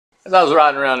As I was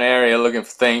riding around the area looking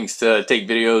for things to take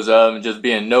videos of and just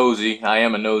being nosy, I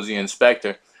am a nosy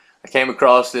inspector, I came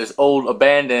across this old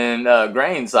abandoned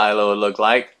grain silo, it looked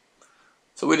like.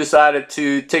 So we decided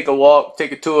to take a walk,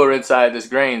 take a tour inside this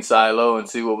grain silo and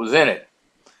see what was in it.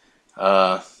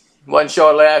 Wasn't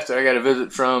shortly after I got a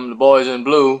visit from the boys in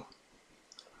blue,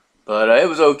 but it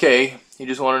was okay. He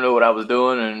just wanted to know what I was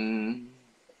doing, and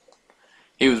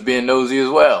he was being nosy as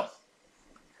well.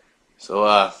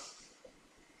 So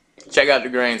check out the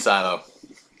grain silo.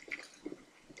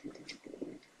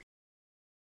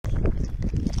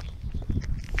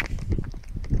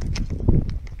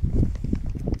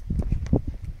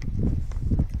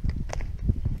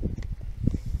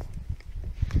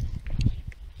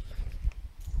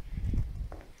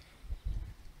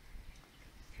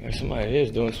 There's somebody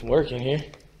is doing some work in here.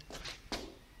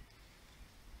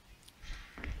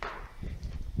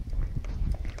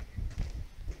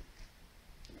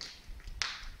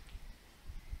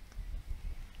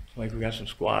 Like we got some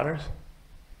squatters.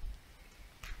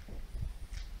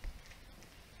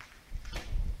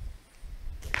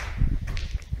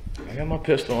 I got my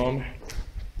pistol on me.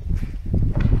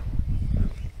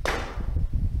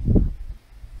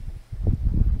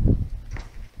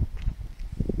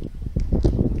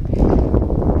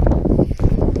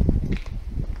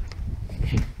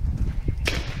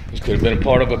 This could have been a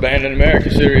part of Abandoned America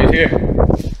series here.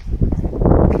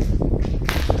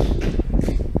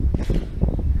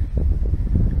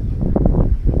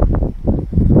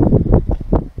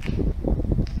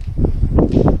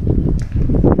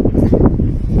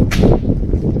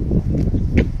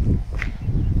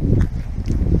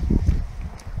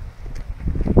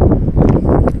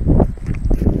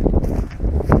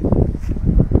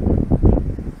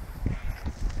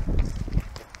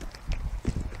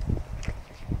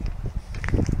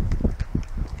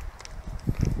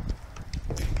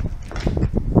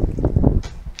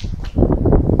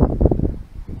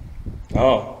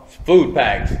 Oh, food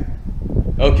packs.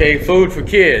 Okay, food for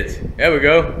kids. There we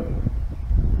go.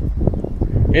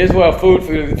 Here's where food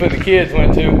for the kids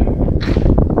went to.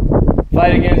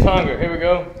 Fight against hunger. Here we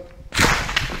go.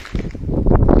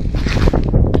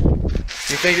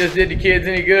 You think this did the kids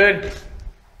any good?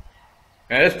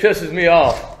 Man, this pisses me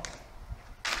off.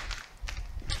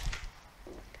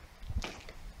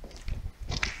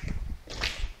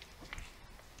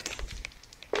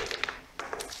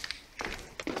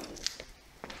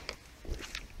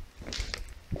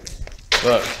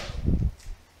 Look,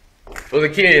 for the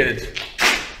kids,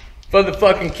 for the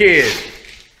fucking kids.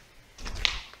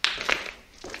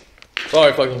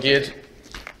 Sorry, fucking kids.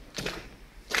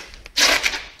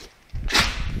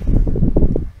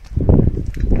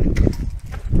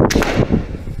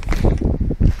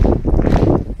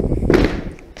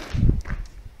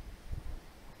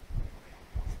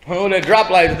 I don't know what that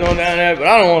drop light's doing down there, but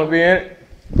I don't want to be in it.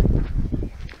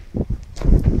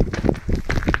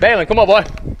 Balin, come on, boy.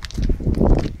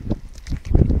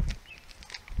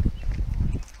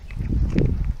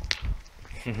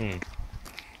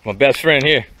 My best friend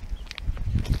here.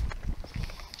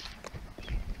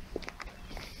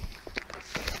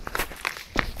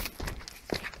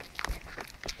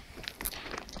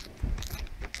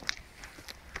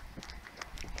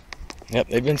 Yep,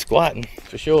 they've been squatting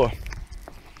for sure.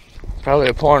 Probably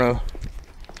a porno.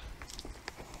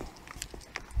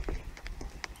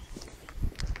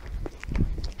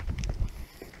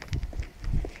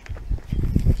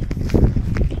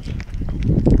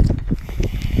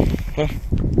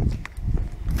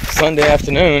 Sunday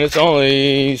afternoon, it's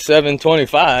only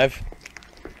 7:25.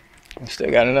 I still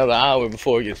got another hour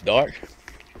before it gets dark.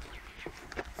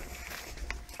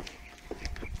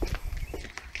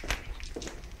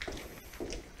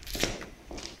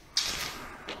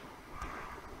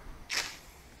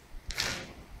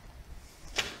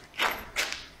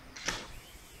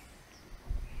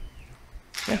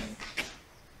 Yeah.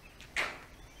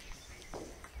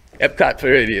 Epcot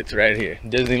for idiots right here.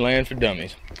 Disneyland for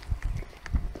dummies.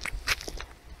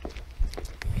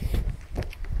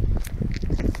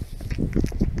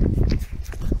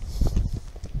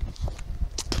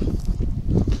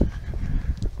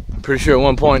 Pretty sure at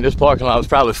one point this parking lot was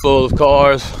probably full of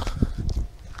cars.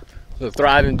 It was a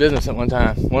thriving business at one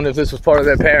time. Wonder if this was part of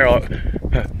that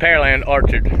Pearland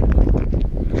orchard.